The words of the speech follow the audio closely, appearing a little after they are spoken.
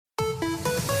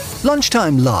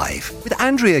Lunchtime Live with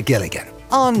Andrea Gilligan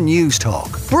on News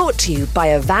Talk. Brought to you by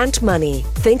Avant Money.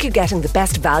 Think you're getting the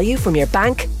best value from your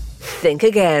bank? Think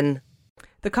again.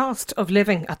 The cost of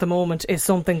living at the moment is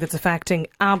something that's affecting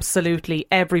absolutely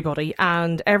everybody.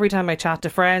 And every time I chat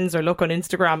to friends or look on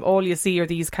Instagram, all you see are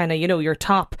these kind of, your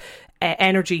top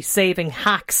energy saving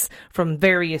hacks from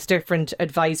various different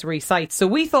advisory sites. So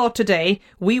we thought today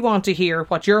we want to hear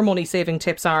what your money saving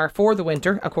tips are for the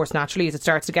winter, of course naturally as it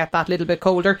starts to get that little bit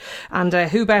colder, and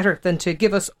who better than to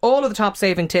give us all of the top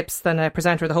saving tips than a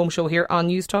presenter of the home show here on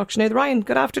News Talk, Sinead Ryan.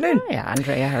 Good afternoon. Hi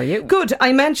Andrea, how are you? Good.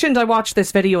 I mentioned I watched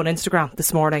this video on Instagram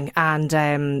this morning, and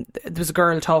there was a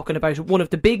girl talking about one of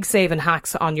the big saving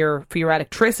hacks for your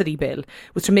electricity bill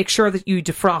was to make sure that you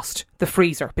defrost the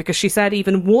freezer, because she said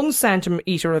even 1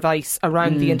 centimetre of ice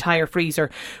around the entire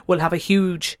freezer will have a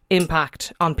huge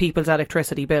impact on people's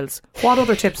electricity bills. What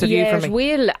other tips have you for me? It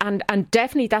will, and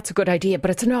definitely that's a good idea, but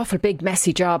it's an awful big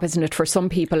messy job, isn't it, for some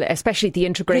people, especially the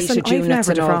integrated units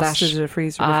and all that. I've never defrosted a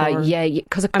freezer before. Yeah,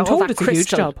 because I'm told it's a huge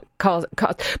job.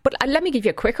 But let me give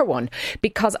you a quicker one,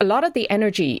 because a lot of the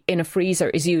energy in a freezer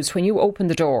is used when you open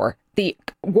the door. The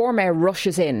warm air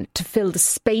rushes in to fill the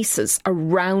spaces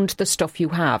around the stuff you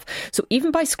have. So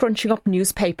even by scrunching up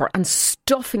newspaper and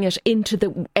stuffing it into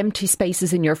the empty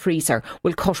spaces in your freezer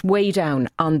will cut way down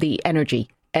on the energy.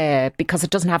 Because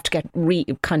it doesn't have to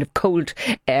get kind of cold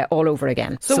all over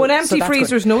again. So an empty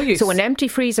freezer is no use? So an empty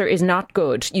freezer is not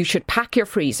good. You should pack your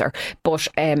freezer, but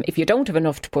if you don't have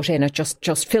enough to put in it,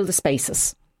 just fill the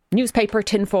spaces. Newspaper,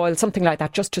 tin foil, something like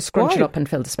that, just to scrunch it up and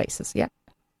fill the spaces. Yeah.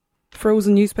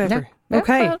 Frozen newspaper. Yeah.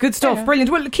 Okay, well, good stuff. Brilliant.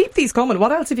 Well, keep these coming.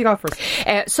 What else have you got for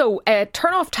us?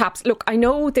 Turn off taps. Look, I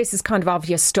know this is kind of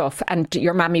obvious stuff and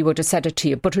your mammy would have said it to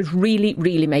you, but it really,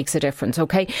 really makes a difference,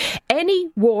 okay? Any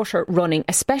water running,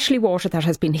 especially water that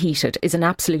has been heated, is an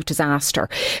absolute disaster.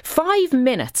 5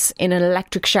 minutes in an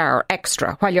electric shower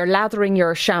extra while you're lathering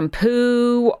your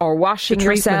shampoo or washing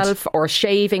yourself or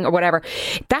shaving or whatever,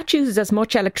 that uses as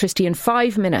much electricity in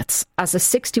 5 minutes as a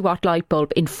 60-watt light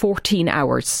bulb in 14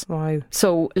 hours. Wow.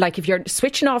 So, like, if you're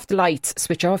switching off the lights,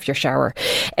 switch off your shower.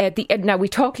 Now, we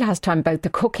talked last time about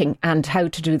the cooking and how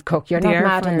to do the cook. You're not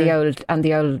mad on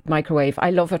the old microwave.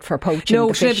 I love it for poaching.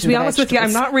 No, to be honest with you,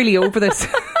 I'm not really over this.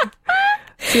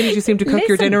 Soon as you seem to cook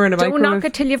your dinner in a microwave. Don't knock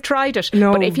it till you've tried it.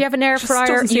 No, but if you have an air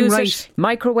fryer, use it.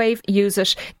 Microwave, use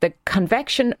it. The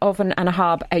convection oven and a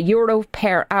hob, €1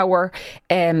 per hour,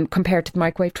 compared to the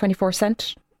microwave, 24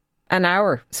 cents an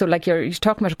hour. So like you're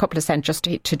talking about a couple of cents just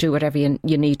to do whatever you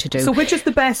need to do. So which is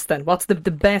the best then? What's the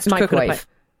best microwave?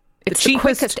 It's the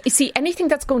quickest. You see, anything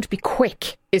that's going to be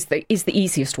quick is the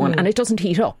easiest one, and it doesn't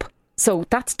heat up. So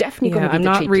that's definitely going to be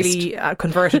the cheapest. I'm not really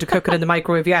converted to cooking in the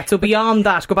microwave yet. So beyond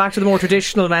that, go back to the more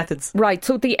traditional methods. Right.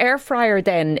 So the air fryer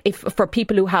then, for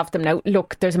people who have them now,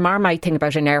 look, there's a Marmite thing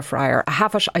about an air fryer. I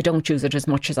have it. I don't use it as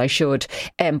much as I should.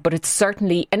 But it's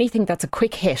certainly anything that's a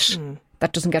quick hit.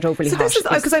 That doesn't get overly hot. This is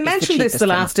because I mentioned this the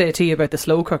last day to you about the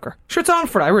slow cooker. Sure, it's on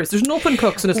for hours. There's nothing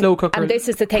cooks in a slow cooker. And this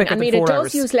is the thing. I mean, it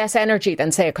does use less energy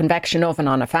than, say, a convection oven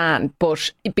on a fan.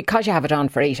 But because you have it on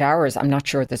for 8 hours, I'm not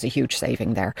sure there's a huge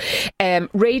saving there.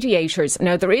 Radiators.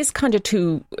 Now, there is kind of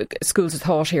two schools of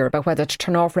thought here about whether to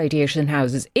turn off radiators in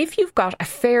houses. If you've got a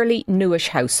fairly newish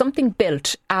house, something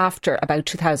built after about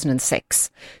 2006,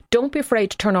 don't be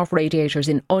afraid to turn off radiators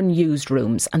in unused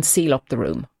rooms and seal up the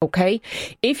room, okay?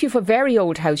 If you've a very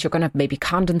old house, you're going to have maybe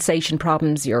condensation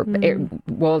problems, your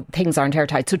things aren't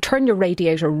airtight. So turn your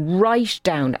radiator right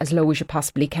down as low as you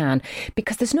possibly can,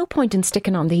 because there's no point in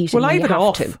sticking on the heating when you have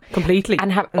off to. Completely.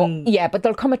 But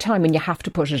there'll come a time when you have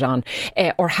to put it on,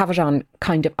 or have it on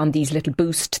kind of on these little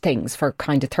boost things for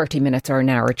kind of 30 minutes or an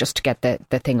hour just to get the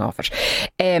thing off it.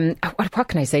 What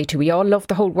can I say to you? We all love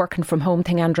the whole working from home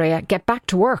thing, Andrea. Get back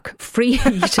to work. Free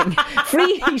heating,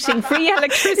 free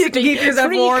electricity. You can keep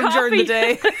yourself warm during the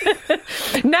day.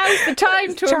 Now's the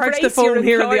time to charge the phone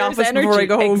here in the office energy. before I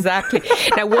go home. Exactly.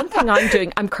 Now, one thing I'm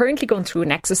doing, I'm currently going through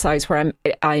an exercise where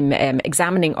I'm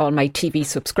examining all my TV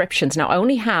subscriptions. Now,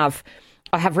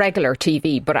 I have regular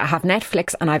TV, but I have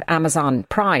Netflix and I have Amazon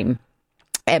Prime.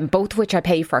 Both of which I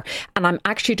pay for, and I'm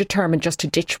actually determined just to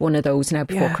ditch one of those now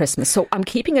before Christmas. So I'm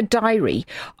keeping a diary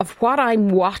of what I'm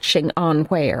watching on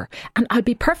where, and I'll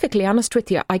be perfectly honest with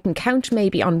you, I can count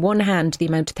maybe on one hand the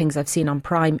amount of things I've seen on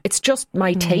Prime. It's just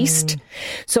my taste.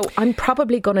 So I'm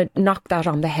probably going to knock that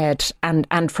on the head,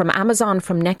 and from Amazon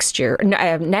from next year,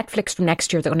 Netflix from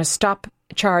next year, they're going to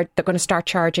start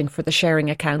charging for the sharing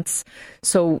accounts.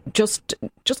 So just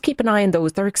keep an eye on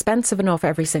those. They're expensive enough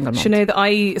every single month. Sinead,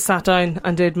 I sat down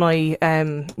and did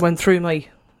went through my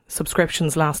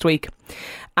subscriptions last week,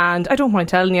 And I don't mind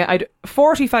telling you, I'd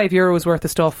 €45 worth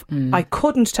of stuff. I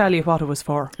couldn't tell you what it was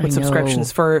for, with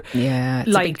subscriptions for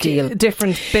like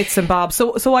different bits and bobs.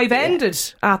 So I've ended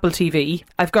Apple TV.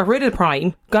 I've got rid of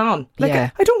Prime. Gone. Like,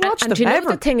 I don't watch them and you know,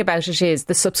 ever. the thing about it is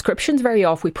the subscriptions very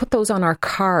often, we put those on our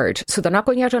card. So they're not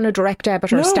going out on a direct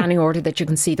debit or a standing order that you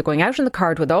can see. They're going out on the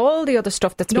card with all the other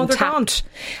stuff that's been tapped.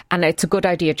 And it's a good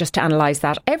idea just to analyse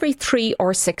that. Every 3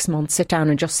 or 6 months, sit down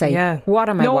and just say, what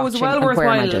am I watching? No, it was well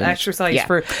worthwhile exercise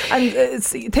for. And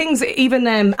things, even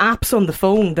apps on the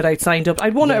phone that I'd signed up.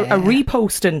 I'd want a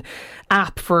reposting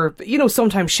app for, you know,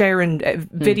 sometimes sharing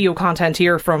video content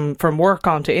here from work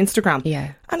onto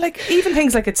Instagram. And like even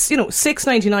things like it's, you know,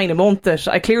 $6.99 a month that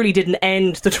I clearly didn't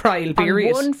end the trial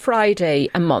period. On one Friday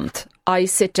a month, I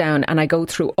sit down and I go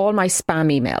through all my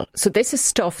spam email. So this is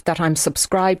stuff that I'm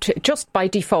subscribed to just by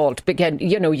default. Again,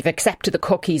 you know, you've accepted the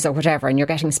cookies or whatever and you're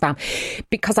getting spam.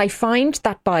 Because I find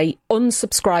that by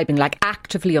unsubscribing, like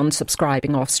actively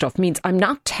unsubscribing off stuff, means I'm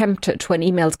not tempted when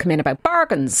emails come in about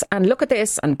bargains and look at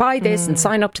this and buy this and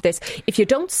sign up to this. If you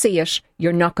don't see it,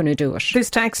 you're not going to do it. This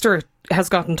texter has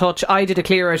got in touch. I did a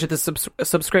clear out of the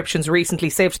subscriptions recently,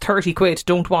 saved £30.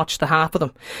 Don't watch the half of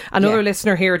them. Another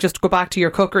listener here, just to go back to your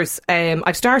cookers,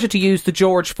 I've started to use the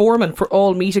George Foreman for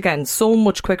all meat again, so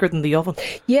much quicker than the oven.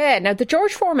 Now the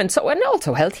George Foreman, and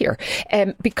also healthier,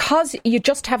 because you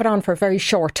just have it on for a very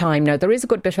short time. Now there is a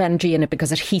good bit of energy in it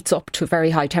because it heats up to a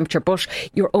very high temperature, but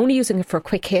you're only using it for a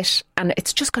quick hit and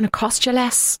it's just going to cost you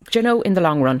less, do you know, in the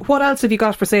long run. What else have you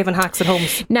got for saving hacks at home?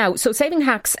 Now, so saving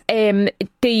hacks,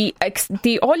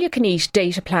 the all-you-can-eat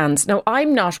data plans. Now,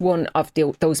 I'm not one of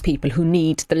those people who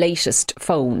need the latest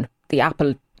phone, the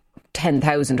Apple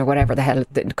 10,000 or whatever the hell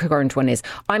the current one is.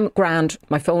 I'm grand,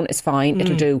 my phone is fine,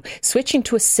 it'll do. Switching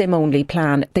to a SIM only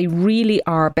plan, they really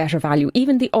are better value.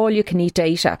 Even the all you can eat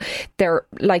data, they're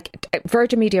like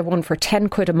Virgin Media one for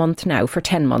 £10 a month now for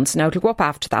 10 months. Now it'll go up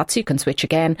after that so you can switch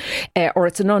again, or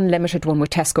it's an unlimited one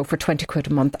with Tesco for £20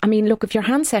 a month. I mean, look, if your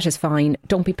handset is fine,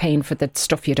 don't be paying for the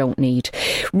stuff you don't need.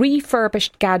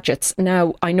 Refurbished gadgets.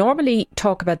 Now I normally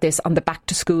talk about this on the back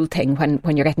to school thing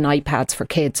when you're getting iPads for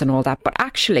kids and all that, but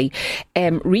actually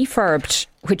Refurbed,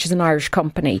 which is an Irish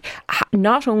company,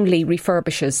 not only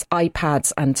refurbishes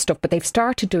iPads and stuff, but they've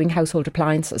started doing household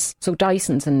appliances. So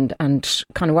Dysons and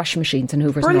kind of washing machines and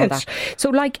Hoovers. Brilliant. And all that.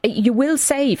 So like you will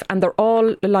save, and they're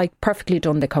all like perfectly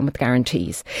done. They come with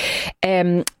guarantees.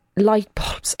 Light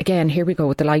bulbs, again, here we go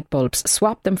with the light bulbs.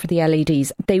 Swap them for the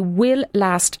LEDs. They will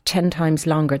last 10 times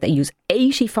longer. They use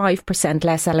 85%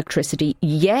 less electricity.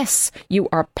 Yes, you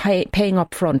are paying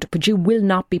up front, but you will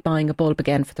not be buying a bulb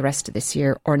again for the rest of this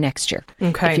year or next year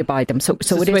if you buy them. So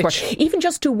it is worth. Even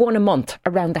just do one a month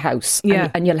around the house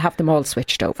and you'll have them all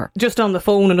switched over. Just on the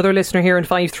phone, another listener here in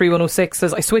 53106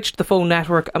 says, I switched the phone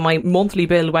network and my monthly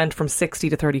bill went from 60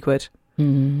 to 30 quid.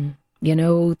 You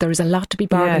know, there's a lot to be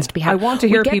bargains to be had. I want to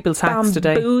hear people's hacks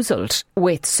today. Bamboozled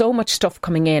with so much stuff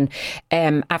coming in.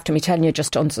 After me telling you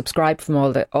just to unsubscribe from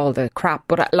all the crap,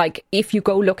 but like if you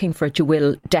go looking for it, you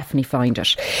will definitely find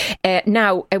it.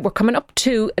 Now we're coming up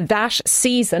to that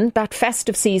season, that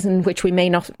festive season, which we may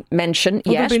not mention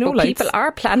yet, but lights. People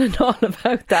are planning all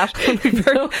about that.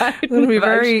 It'll be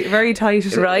very, very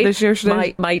tight, right? This year.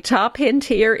 My top hint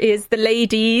here is the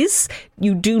ladies.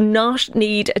 You do not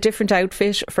need a different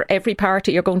outfit for every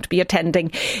party you're going to be attending.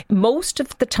 Most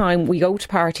of the time we go to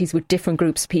parties with different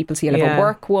groups of people, so you'll have a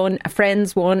work one, a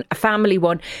friends one, a family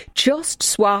one. Just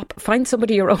swap, find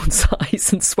somebody your own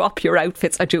size and swap your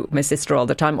outfits. I do it with my sister all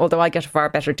the time, although I get a far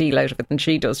better deal out of it than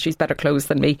she does. She's better clothes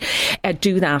than me.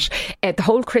 Do that. The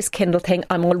whole Chris Kindle thing,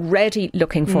 I'm already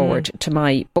looking forward to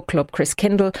my book club Chris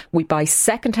Kindle. We buy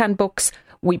second-hand books.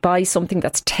 We buy something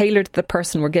that's tailored to the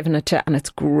person we're giving it to, and it's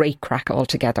great crack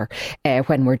altogether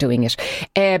when we're doing it.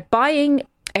 Buying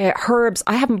herbs.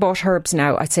 I haven't bought herbs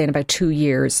now, I'd say, in about 2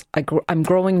 years. I'm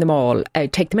growing them all. I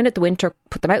take them in at the winter,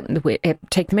 put them out in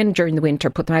take them in during the winter,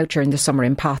 put them out during the summer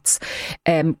in pots.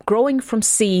 Growing from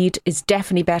seed is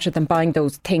definitely better than buying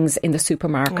those things in the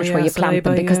supermarket where you plant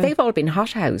them, because they've all been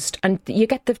hothoused, and they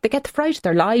get the fright of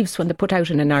their lives when they put out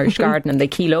in an Irish garden and they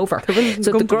keel over.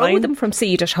 So to grow them from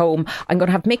seed at home, I'm going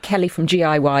to have Mick Kelly from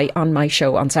GIY on my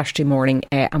show on Saturday morning,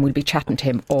 and we'll be chatting to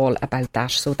him all about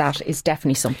that. So that is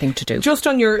definitely something to do. Just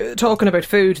on you're talking about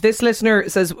food, this listener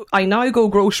says, I now go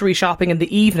grocery shopping in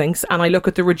the evenings and I look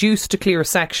at the reduced to clear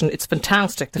section. It's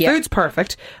fantastic. The food's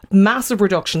perfect, massive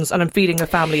reductions, and I'm feeding a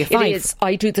family of 5. It is.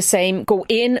 I do the same. Go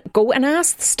and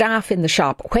ask the staff in the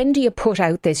shop, when do you put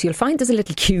out this? You'll find there's a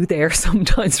little queue there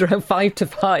sometimes around 5 to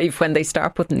 5 when they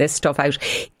start putting this stuff out.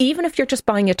 Even if you're just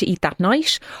buying it to eat that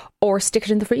night, or stick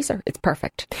it in the freezer, it's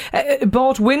perfect.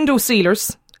 Bought window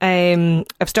sealers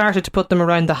I've started to put them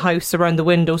around the house, around the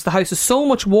windows. The house is so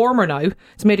much warmer now.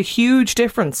 It's made a huge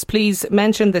difference. Please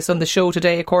mention this on the show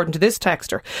today, according to this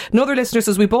texter. Another listener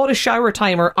says, we bought a shower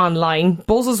timer online.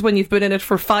 Buzzes when you've been in it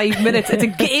for 5 minutes. It's a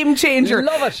game changer.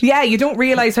 Love it. Yeah, you don't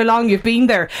realise how long you've been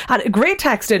there. And a great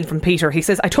text in from Peter. He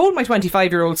says, I told my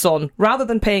 25-year-old son, rather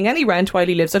than paying any rent while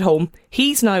he lives at home,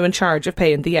 he's now in charge of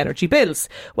paying the energy bills.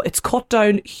 Well, it's cut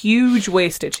down huge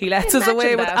wastage. He lets us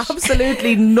away with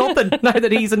absolutely nothing now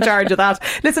that he's in charge of that.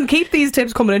 Listen, keep these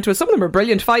tips coming into us. Some of them are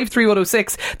brilliant.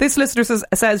 53106. This listener says,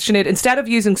 Sinead, instead of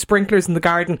using sprinklers in the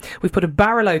garden, we've put a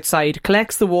barrel outside,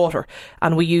 collects the water,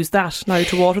 and we use that now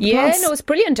to water the plants. Yeah, no, it's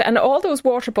brilliant. And all those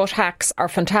water butt hacks are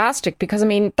fantastic, because I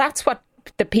mean, that's what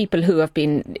the people who have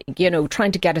been, you know,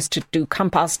 trying to get us to do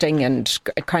composting and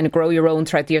kind of grow your own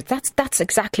throughout the year, that's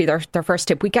exactly their first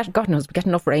tip. God knows, we get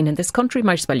enough rain in this country,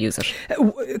 might as well use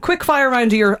it. Quick fire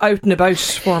round of your out and about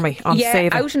for me on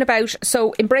saving. Out and about.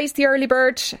 So embrace the early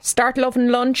bird, start loving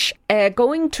lunch,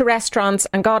 going to restaurants,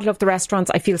 and God love the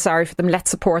restaurants, I feel sorry for them, let's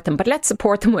support them, but let's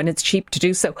support them when it's cheap to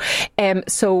do so.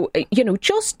 So, you know,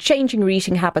 just changing your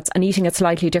eating habits and eating at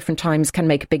slightly different times can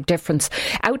make a big difference.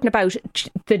 Out and about,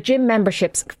 the gym membership's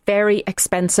very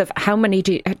expensive. How many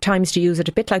times do you use it?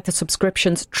 A bit like the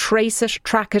subscriptions. Trace it,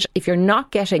 track it. If you're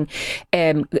not getting,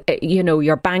 you know,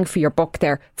 your bang for your buck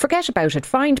there, forget about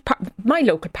it. My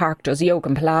local park does yoga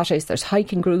and Pilates. There's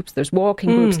hiking groups, there's walking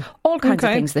groups, all kinds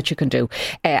of things that you can do,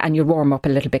 and you'll warm up a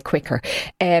little bit quicker.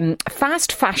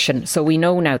 Fast fashion. So we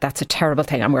know now that's a terrible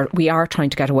thing, and we are trying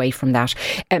to get away from that.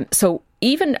 So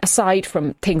even aside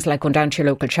from things like going down to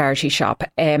your local charity shop,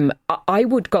 I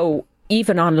would go.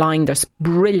 Even online, there's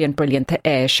brilliant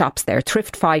shops there.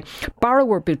 Thrift-Fi,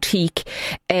 Borrower Boutique.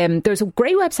 There's a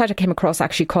great website I came across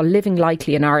actually called Living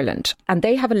Lightly in Ireland, and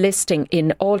they have a listing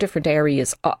in all different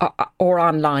areas or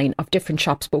online of different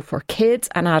shops, both for kids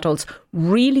and adults.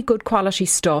 Really good quality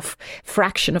stuff,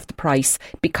 fraction of the price,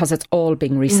 because it's all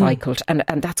being recycled,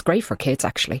 and that's great for kids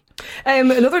actually.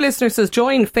 Another listener says,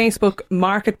 join Facebook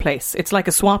Marketplace. It's like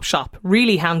a swap shop.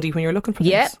 Really handy when you're looking for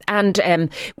things. Yeah, and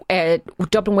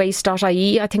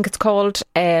DublinWaste.ie, I think it's called,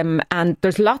 and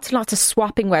there's lots of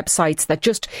swapping websites that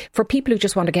just for people who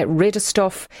just want to get rid of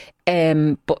stuff,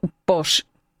 but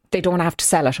they don't have to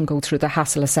sell it and go through the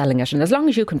hassle of selling it. And as long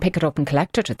as you can pick it up and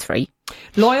collect it, it's free.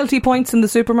 Loyalty points in the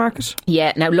supermarket?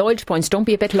 Yeah, now loyalty points, don't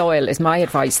be a bit loyal is my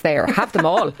advice there. Have them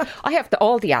all. I have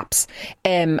all the apps,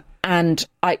 and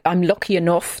I'm lucky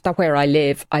enough that where I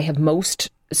live, I have most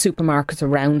supermarkets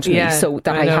around me, so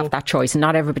that I have that choice.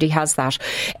 Not everybody has that,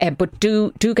 but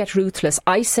do get ruthless.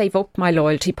 I save up my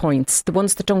loyalty points, the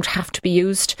ones that don't have to be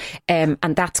used, and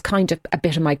that's kind of a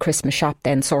bit of my Christmas shop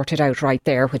then sorted out right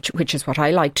there, which is what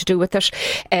I like to do with it.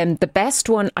 The best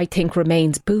one I think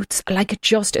remains Boots. Like, it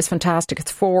just is fantastic.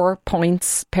 It's 4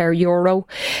 points per euro.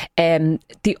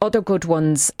 The other good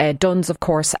ones, Dunnes of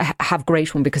course have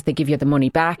great one because they give you the money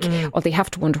back, or they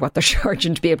have to wonder what they're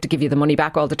charging to be able to give you the money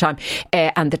back all the time.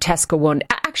 And the Tesco one,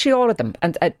 actually all of them,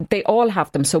 and they all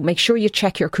have them, so make sure you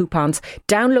check your coupons,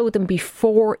 download them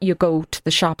before you go to the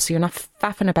shop so you're not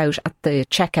faffing about at the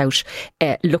checkout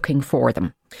looking for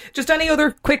them. Just any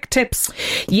other quick tips?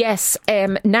 Yes,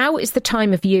 now is the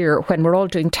time of year when we're all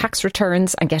doing tax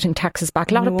returns and getting taxes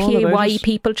back. A lot of PAYE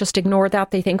people just ignore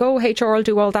that. They think, oh, HR will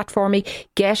do all that for me.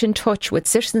 Get in touch with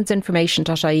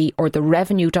citizensinformation.ie or the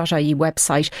revenue.ie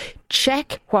website.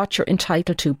 Check what you're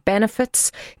entitled to.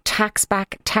 Benefits, tax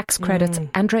back, tax credits.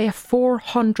 Andrea,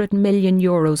 400 million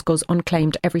euros goes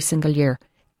unclaimed every single year.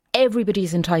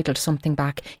 Everybody's entitled to something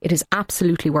back. It is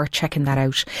absolutely worth checking that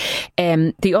out.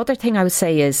 The other thing I would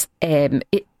say is,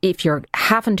 if you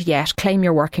haven't yet, claim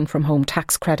your working from home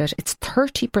tax credit. It's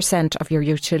 30% of your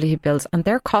utility bills, and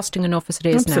they're costing enough as it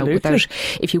is now.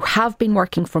 If you have been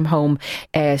working from home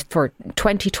for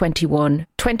 2020 and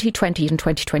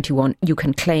 2021, you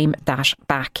can claim that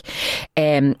back.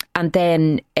 And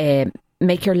then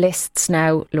make your lists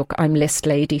now. Look, I'm list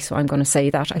lady, so I'm going to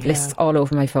say that. I've lists all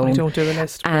over my phone. I don't do a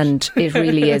list. And it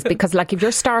really is, because like if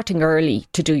you're starting early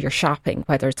to do your shopping,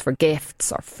 whether it's for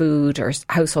gifts or food or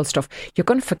household stuff, you're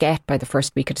going to forget by the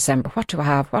first week of December, what do I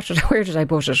have? Where did I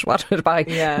put it? What did I buy?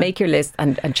 Yeah. Make your list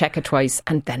and check it twice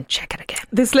and then check it again.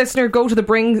 This listener, go to the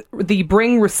Bring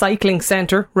Recycling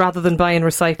Centre rather than buying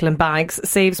recycling bags.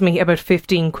 Saves me about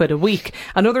 15 quid a week.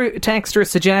 Another texter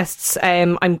suggests,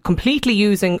 I'm completely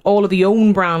using all of the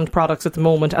own brand products at the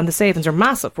moment, and the savings are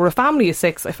massive. We're a family of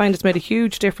 6. I find it's made a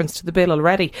huge difference to the bill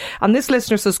already. And this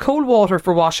listener says, cold water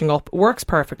for washing up works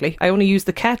perfectly. I only use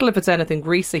the kettle if it's anything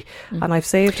greasy, and I've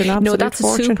saved an absolute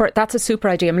fortune. That's a super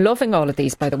idea. I'm loving all of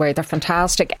these, by the way. They're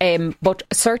fantastic. But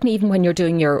certainly even when you're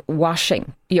doing your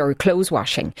washing, your clothes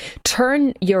washing,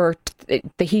 turn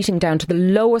the heating down to the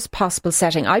lowest possible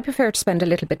setting. I prefer to spend a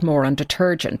little bit more on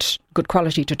detergent, good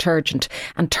quality detergent,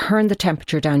 and turn the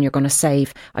temperature down. You're going to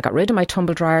save. I got rid of my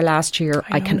tumble dryer last year.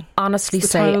 I can honestly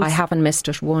say I haven't missed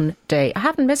it one day. I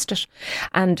haven't missed it.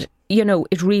 And, you know,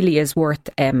 it really is worth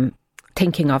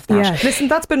thinking of that. Yeah, listen,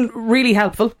 that's been really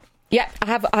helpful. Yeah, I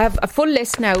have a full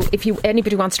list now. If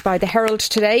anybody wants to buy the Herald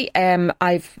today,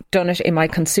 I've done it in my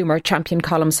Consumer Champion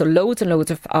column. So loads and loads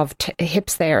of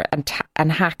hips there and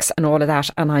hacks and all of that.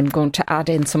 And I'm going to add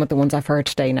in some of the ones I've heard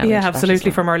today now. Yeah,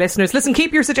 absolutely, from our listeners. Listen,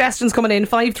 keep your suggestions coming in.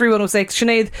 53106.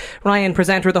 Sinead Ryan,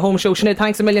 presenter of The Home Show. Sinead,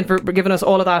 thanks a million for giving us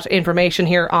all of that information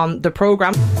here on the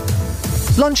programme.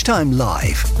 Lunchtime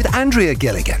Live with Andrea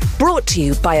Gilligan. Brought to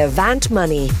you by Avant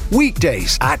Money.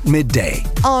 Weekdays at midday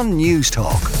on News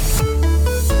Talk.